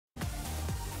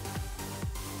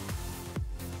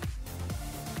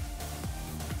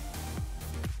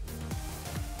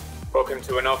Welcome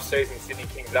to an off-season Sydney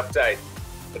Kings update.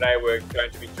 Today we're going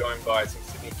to be joined by some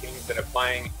Sydney Kings that are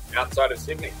playing outside of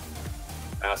Sydney.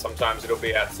 Sometimes it'll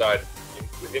be outside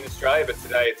within Australia, but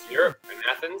today it's Europe and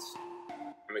Athens.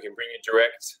 And we can bring you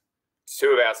direct two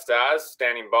of our stars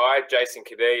standing by, Jason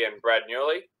Cadee and Brad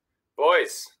Newley.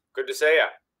 Boys, good to see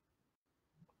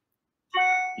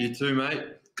you. You too, mate.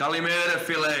 Kalimera,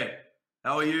 Philly.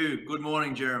 How are you? Good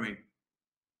morning, Jeremy.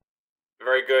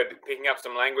 Very good. Picking up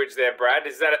some language there, Brad.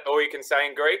 Is that all you can say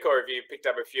in Greek, or have you picked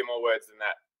up a few more words than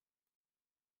that?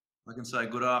 I can say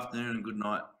good afternoon and good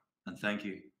night, and thank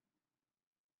you.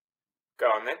 Go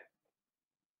on then.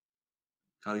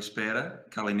 Kalispera,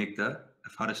 Kalinikta,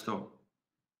 Efharisto.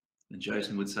 And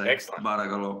Jason would say, Excellent.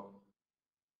 Baragalo.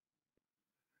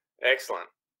 Excellent.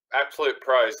 Absolute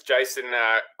pros. Jason,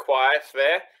 quiet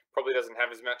there. Probably doesn't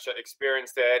have as much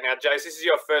experience there. Now, Jason, this is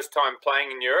your first time playing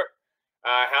in Europe.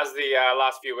 How's the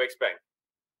last few weeks been?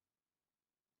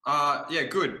 Yeah,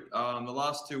 good. The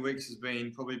last 2 weeks has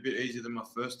been probably a bit easier than my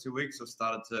first 2 weeks. I've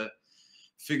started to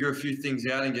figure a few things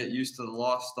out and get used to the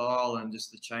lifestyle and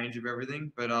just the change of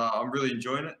everything. But I'm really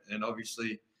enjoying it. And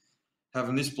obviously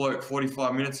having this bloke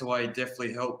 45 minutes away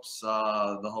definitely helps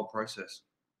the whole process.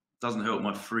 Doesn't help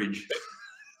my fridge.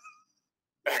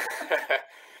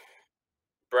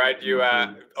 Brad, you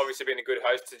obviously been a good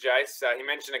host to Jace. He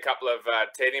mentioned a couple of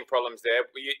teething problems there.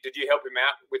 Did you help him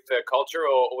out with the culture,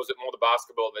 or was it more the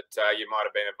basketball that you might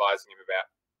have been advising him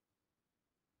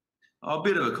about? A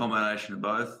bit of a combination of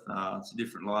both. It's a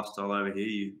different lifestyle over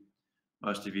here.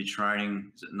 Most of your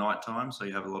training is at night time, so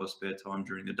you have a lot of spare time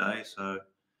during the day. So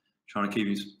trying to keep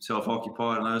himself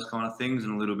occupied and those kind of things,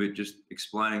 and a little bit just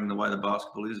explaining the way the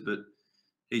basketball is. But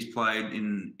he's played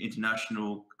in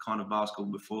international kind of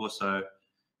basketball before, so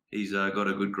he's got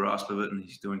a good grasp of it, and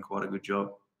he's doing quite a good job.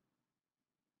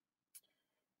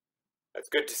 It's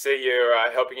good to see you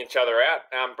helping each other out.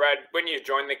 Brad, when you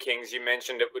joined the Kings, you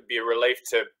mentioned it would be a relief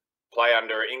to play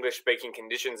under English-speaking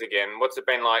conditions again. What's it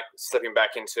been like slipping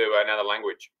back into another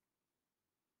language?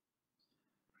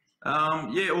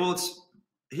 Yeah, well, it's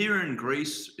here in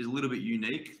Greece is a little bit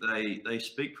unique. They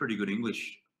speak pretty good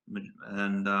English,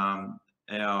 and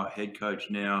our head coach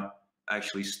now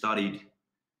actually studied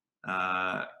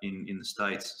in the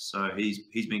States, so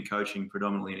he's been coaching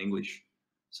predominantly in English.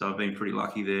 So I've been pretty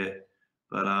lucky there.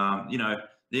 But you know, at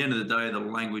the end of the day, the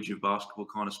language of basketball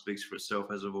kind of speaks for itself,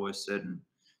 as I've always said. And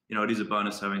you know, it is a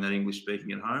bonus having that English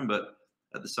speaking at home, but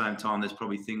at the same time, there's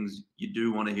probably things you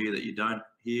do want to hear that you don't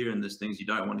hear, and there's things you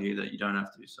don't want to hear that you don't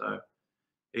have to. So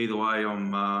either way,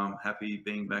 I'm happy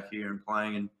being back here and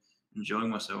playing and enjoying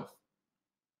myself.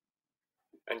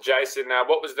 And Jason,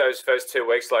 what was those first 2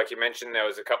 weeks like? You mentioned there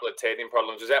was a couple of teething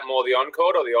problems. Was that more the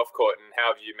on-court or the off-court, and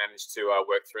how have you managed to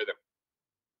work through them?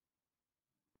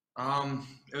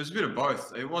 It was a bit of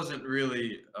both. It wasn't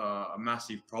really a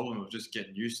massive problem of just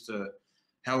getting used to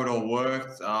how it all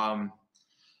worked.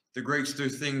 The Greeks do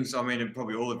things, I mean, in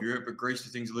probably all of Europe, but Greece do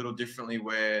things a little differently,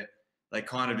 where they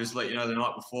kind of just let you know the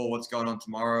night before what's going on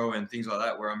tomorrow and things like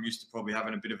that, where I'm used to probably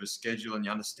having a bit of a schedule and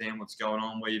you understand what's going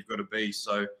on, where you've got to be.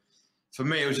 So for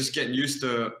me, it was just getting used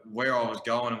to where I was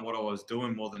going and what I was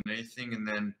doing more than anything. And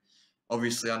then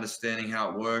obviously understanding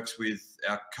how it works with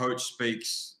our coach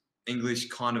speaks English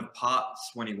kind of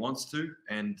parts when he wants to.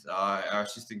 And our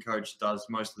assistant coach does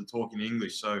most of the talking in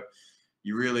English. So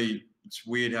you really, it's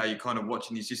weird how you're kind of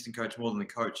watching the assistant coach more than the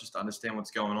coach just to understand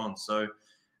what's going on. So it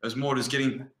was more just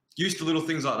getting used to little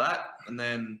things like that. And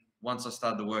then once I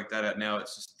started to work that out, now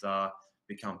it's just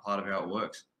become part of how it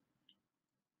works.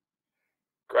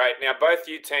 Great. Now, both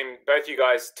you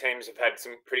guys' teams have had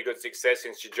some pretty good success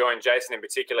since you joined. Jason, in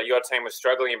particular, your team was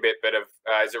struggling a bit, but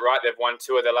is it right they've won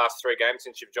 2 of their last 3 games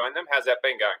since you've joined them? How's that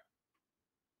been going?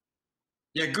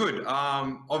 Yeah, good.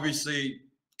 Obviously,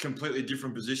 completely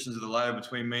different positions of the ladder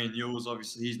between me and Yules.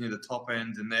 Obviously, he's near the top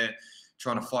end, and they're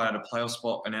trying to fight out a playoff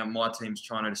spot, and now my team's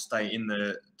trying to stay in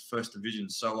the first division.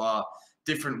 So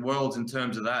different worlds in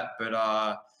terms of that,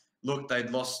 but look, they'd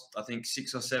lost, I think,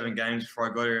 6 or 7 games before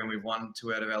I got here, and we've won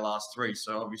 2 out of our last 3.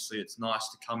 So obviously it's nice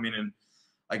to come in and,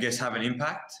 I guess, have an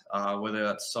impact, whether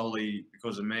that's solely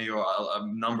because of me or a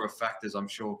number of factors I'm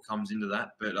sure comes into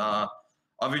that. But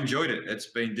I've enjoyed it. It's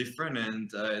been different,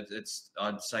 and it's,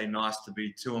 I'd say, nice to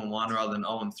be 2-1 rather than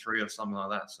 0-3 or something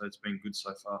like that. So it's been good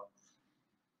so far.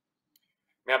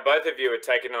 Now, both of you are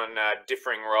taking on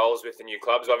differing roles with the new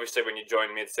clubs. Obviously, when you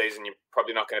join mid-season, you're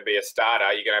probably not going to be a starter.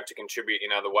 You're going to have to contribute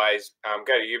in other ways.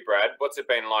 Go to you, Brad. What's it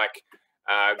been like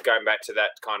going back to that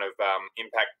kind of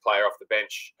impact player off the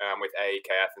bench with AEK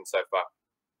Athens so far?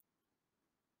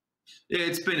 Yeah,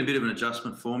 it's been a bit of an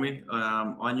adjustment for me.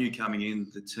 I knew coming in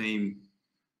the team,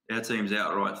 our team's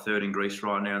outright third in Greece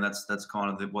right now, and that's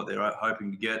kind of what they're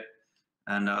hoping to get.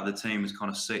 And the team is kind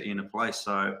of set into place.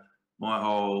 So my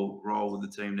whole role with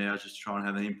the team now is just try and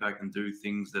have an impact and do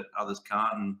things that others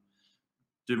can't, and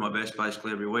do my best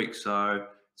basically every week. So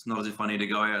it's not as if I need to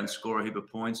go out and score a heap of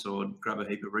points or grab a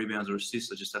heap of rebounds or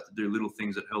assists. I just have to do little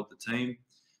things that help the team.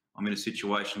 I'm in a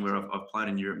situation where I've played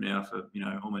in Europe now for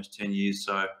almost 10 years,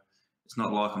 so it's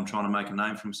not like I'm trying to make a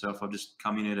name for myself. I've just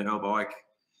come in here to help Ike,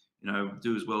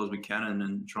 do as well as we can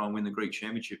and try and win the Greek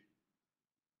Championship.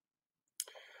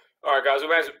 All right, guys, we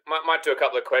might do a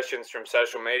couple of questions from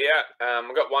social media.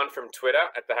 We've got one from Twitter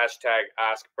at the hashtag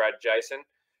AskBradJason.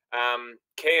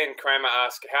 Kian Kramer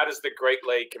asks, how does the Greek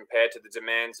League compare to the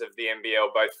demands of the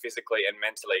NBL, both physically and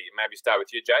mentally? Maybe start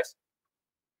with you, Jace.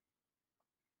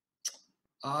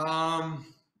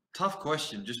 Tough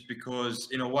question, just because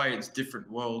in a way it's different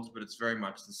worlds, but it's very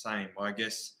much the same. I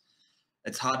guess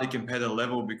it's hard to compare the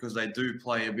level because they do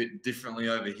play a bit differently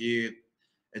over here.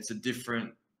 It's a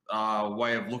different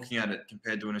way of looking at it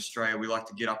compared to in Australia. We like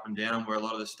to get up and down, where a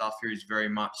lot of the stuff here is very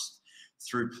much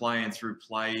through play and through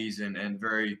plays and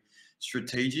very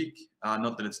strategic.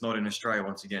 Not that it's not in Australia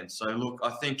once again. So look,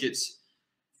 I think it's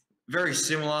very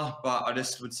similar, but I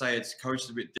just would say it's coached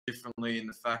a bit differently in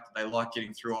the fact that they like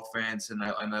getting through offense and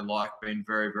they like being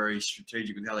very, very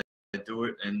strategic with how they do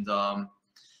it. And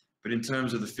but in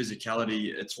terms of the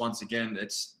physicality, it's once again,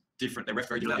 it's different. They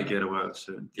referee You can get away with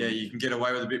certain yeah, you can get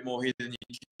away with a bit more here than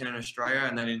you can in Australia,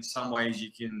 and then in some ways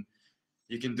you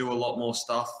can do a lot more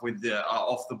stuff with the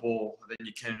off the ball than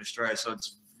you can in Australia. So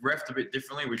it's refed a bit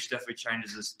differently, which definitely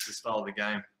changes the style of the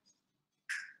game.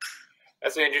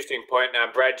 That's an interesting point.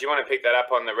 Now, Brad, do you want to pick that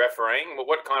up on the refereeing? Well,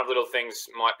 what kind of little things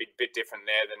might be a bit different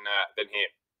there than here?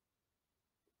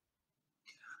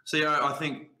 So yeah, I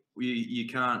think you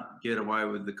can't get away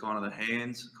with the kind of the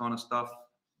hands kind of stuff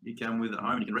you can with at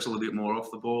home. You can wrestle a bit more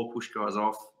off the ball, push guys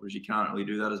off, whereas you can't really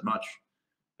do that as much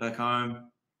back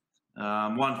home.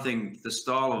 One thing, the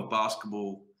style of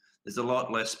basketball, there's a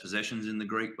lot less possessions in the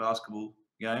Greek basketball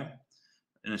game.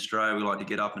 In Australia, we like to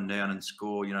get up and down and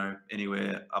score,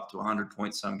 anywhere up to 100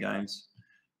 points some games.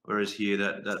 Whereas here,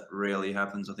 that rarely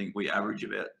happens. I think we average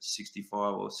about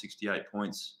 65 or 68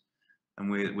 points, and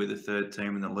we're the third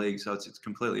team in the league. So it's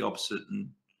completely opposite.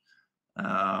 And,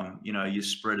 your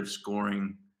spread of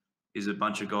scoring is a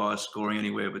bunch of guys scoring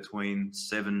anywhere between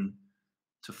 7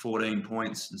 to 14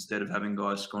 points instead of having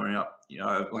guys scoring up,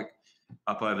 like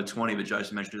up over 20. But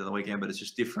Jason mentioned it on the weekend, but it's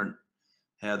just different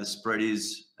how the spread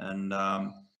is, and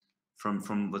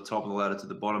from the top of the ladder to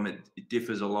the bottom, it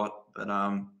differs a lot. But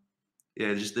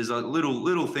yeah, there's like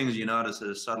little things you notice that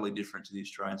are subtly different to the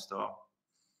Australian style.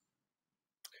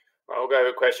 Well, we'll go to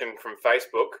a question from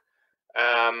Facebook.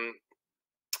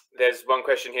 There's one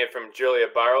question here from Julia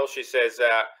Burrell. She says,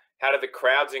 how do the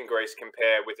crowds in Greece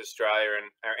compare with Australia,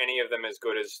 and are any of them as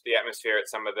good as the atmosphere at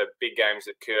some of the big games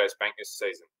that Kudos Bank this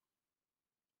season?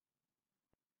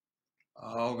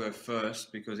 I'll go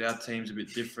first because our team's a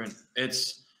bit different.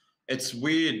 It's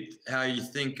weird how you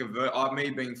think of me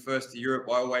being first to Europe.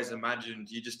 I always imagined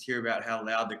you just hear about how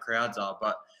loud the crowds are,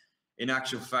 but in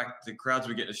actual fact, the crowds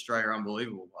we get in Australia are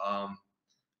unbelievable.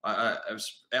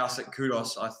 Us at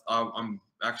Kudos, I'm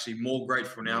actually more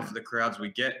grateful now for the crowds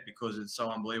we get because it's so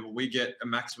unbelievable. We get a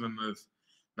maximum of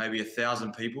maybe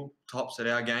 1,000 people tops at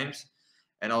our games,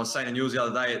 and I was saying to Newley the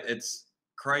other day, it's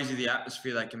crazy the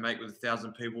atmosphere they can make with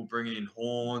 1,000 people bringing in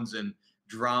horns and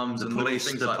drums and little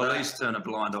things like that. The police turn a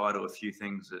blind eye to a few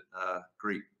things at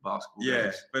Greek basketball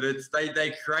games. But it's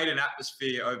they create an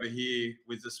atmosphere over here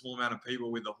with a small amount of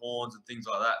people with the horns and things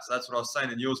like that. So that's what I was saying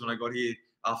to Newley when I got here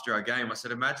after our game. I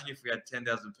said, imagine if we had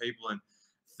 10,000 people and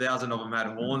 1,000 of them had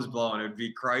horns blowing, it would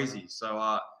be crazy.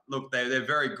 So look, they're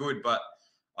very good, but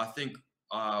I think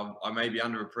I maybe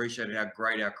underappreciated how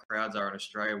great our crowds are in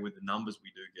Australia with the numbers we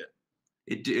do get.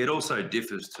 It also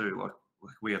differs too. Like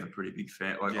we have a pretty big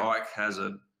fan. Like Ike has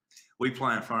we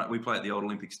play at the old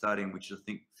Olympic Stadium, which I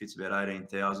think fits about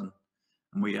 18,000,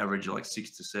 and we average like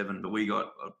 6 to 7. But we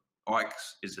got Ike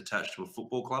is attached to a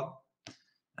football club,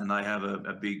 and they have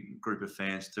a big group of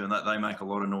fans too, and they make a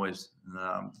lot of noise.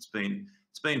 And,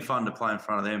 it's been fun to play in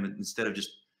front of them instead of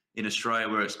just in Australia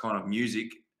where it's kind of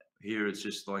music. Here it's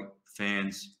just like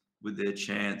fans with their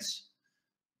chants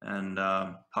and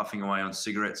puffing away on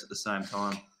cigarettes at the same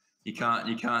time. You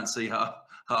can't see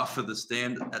half of the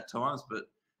stand at times, but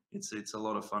it's a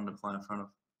lot of fun to play in front of.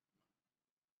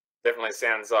 Definitely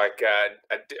sounds like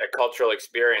a cultural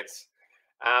experience.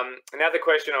 Another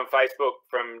question on Facebook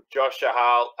from Josh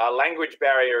Shahal. Language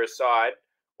barrier aside,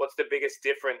 what's the biggest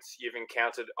difference you've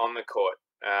encountered on the court?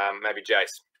 Maybe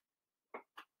Jace.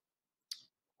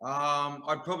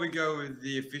 I'd probably go with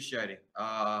the officiating.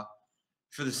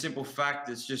 For the simple fact,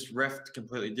 it's just reffed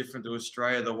completely different to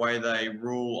Australia. The way they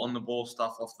rule on the ball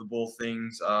stuff, off the ball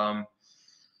things. I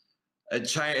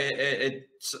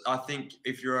think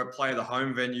if you're a player at the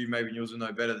home venue, maybe you'll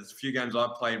know better. There's a few games I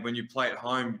played. When you play at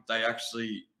home, they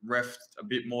actually reffed a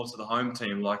bit more to the home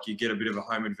team. Like you get a bit of a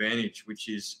home advantage, which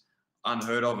is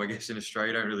unheard of, I guess, in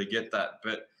Australia. You don't really get that.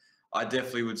 But I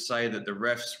definitely would say that the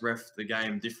refs ref the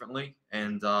game differently.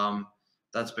 And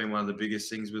that's been one of the biggest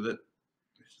things with it.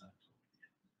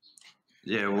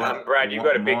 Yeah, well, Brad, you've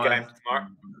got a big game tomorrow.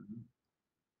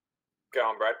 Go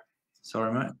on, Brad.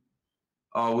 Sorry, mate.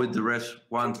 Oh, with the refs,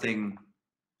 one thing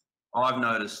I've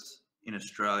noticed in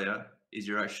Australia is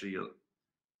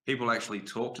people actually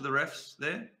talk to the refs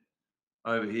there.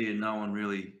 Over here, you don't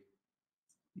really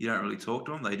talk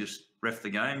to them. They just ref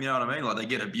the game, you know what I mean? Like they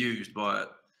get abused by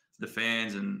the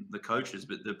fans and the coaches,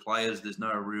 but the players, there's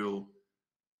no real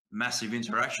massive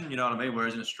interaction, you know what I mean?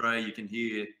 Whereas in Australia, you can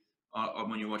hear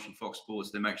when you're watching Fox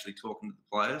Sports, them actually talking to the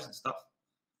players and stuff.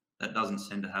 That doesn't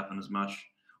tend to happen as much.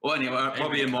 Well, anyway,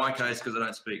 probably in my case, because I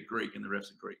don't speak Greek and the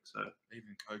refs are Greek. So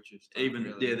even coaches.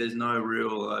 Yeah, there's no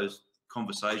real those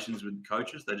conversations with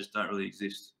coaches. They just don't really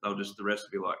exist. The refs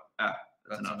will be like,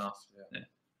 that's enough. Yeah.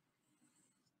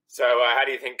 So how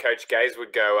do you think Coach Gaze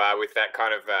would go with that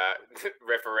kind of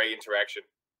referee interaction?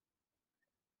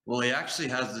 Well, he actually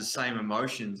has the same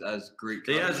emotions as Greek.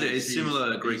 He has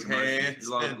similar Greek emotions.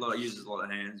 He uses a lot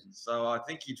of hands. So I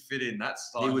think he'd fit in that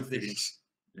style. He would fit in.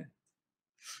 Yeah.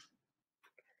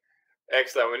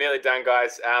 Excellent. We're nearly done,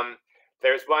 guys.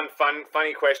 There's one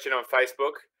funny question on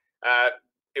Facebook.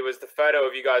 It was the photo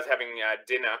of you guys having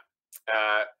dinner.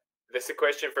 There's a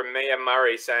question from Mia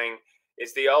Murray saying,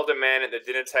 is the older man at the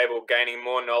dinner table gaining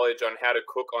more knowledge on how to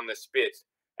cook on the spit?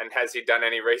 And has he done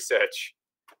any research?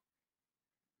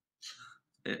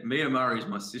 Yeah, Mia Murray is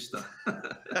my sister.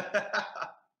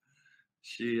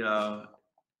 She, yeah,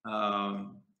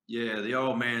 the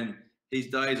old man, his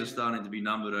days are starting to be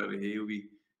numbered over here. He'll be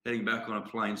heading back on a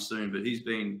plane soon, but he's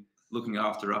been looking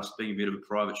after us, being a bit of a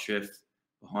private chef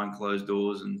behind closed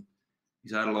doors, and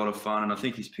he's had a lot of fun. And I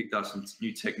think he's picked up some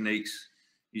new techniques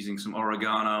using some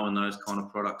oregano and those kind of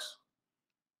products.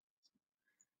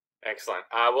 Excellent.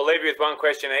 We'll leave you with one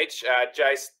question each.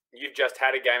 Jace, you've just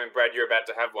had a game, and Brad, you're about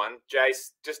to have one.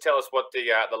 Jace, just tell us what the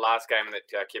last game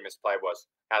that Kim has played was.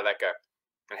 How did that go?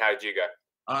 And how did you go?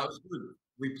 It was good.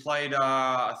 We played,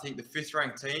 I think, the 5th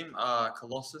ranked team,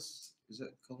 Colossus. Is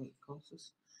it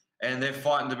Colossus? And they're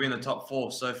fighting to be in the top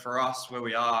 4. So for us, where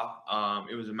we are,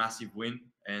 it was a massive win.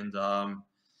 And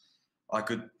I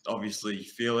could obviously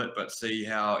feel it, but see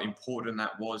how important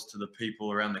that was to the people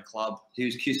around the club. He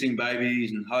was kissing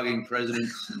babies and hugging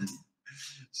presidents and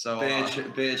so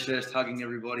bare chest hugging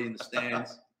everybody in the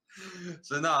stands.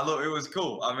 So no, look, it was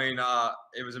cool. I mean,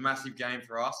 it was a massive game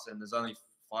for us, and there's only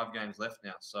 5 games left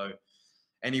now. So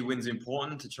any win's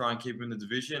important to try and keep in the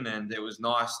division, and it was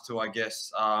nice to, I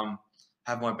guess,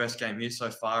 have my best game here so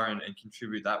far and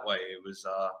contribute that way. It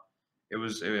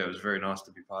was very nice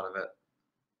to be part of it.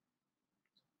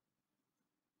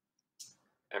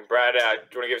 And Brad, do you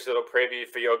want to give us a little preview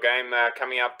for your game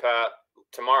coming up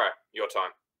tomorrow, your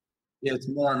time? Yeah,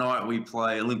 tomorrow night we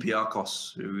play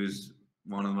Olympiakos, who is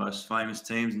one of the most famous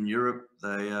teams in Europe.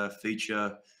 They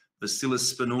feature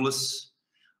Vasilis Spanoulis,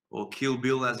 or Kill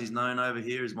Bill as he's known over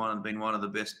here. He's been one of the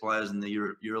best players in the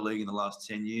EuroLeague in the last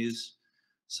 10 years.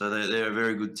 So they're a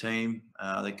very good team.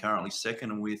 They're currently 2nd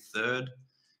and we're 3rd.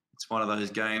 It's one of those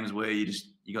games where you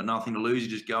got nothing to lose. You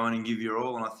just go in and give your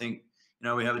all. And I think,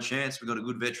 we have a chance. We've got a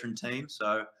good veteran team,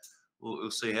 so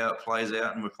we'll see how it plays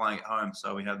out, and we're playing at home,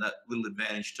 so we have that little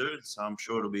advantage too. So I'm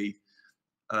sure it'll be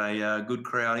a good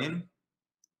crowd in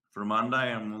for a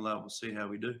Monday, and we'll see how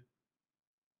we do.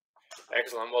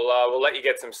 Excellent. We'll let you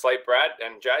get some sleep, Brad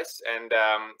and Jace, and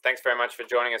thanks very much for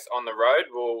joining us on the road.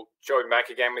 We'll join back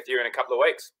again with you in a couple of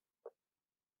weeks.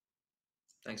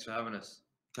 Thanks for having us.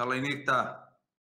 Kalinita.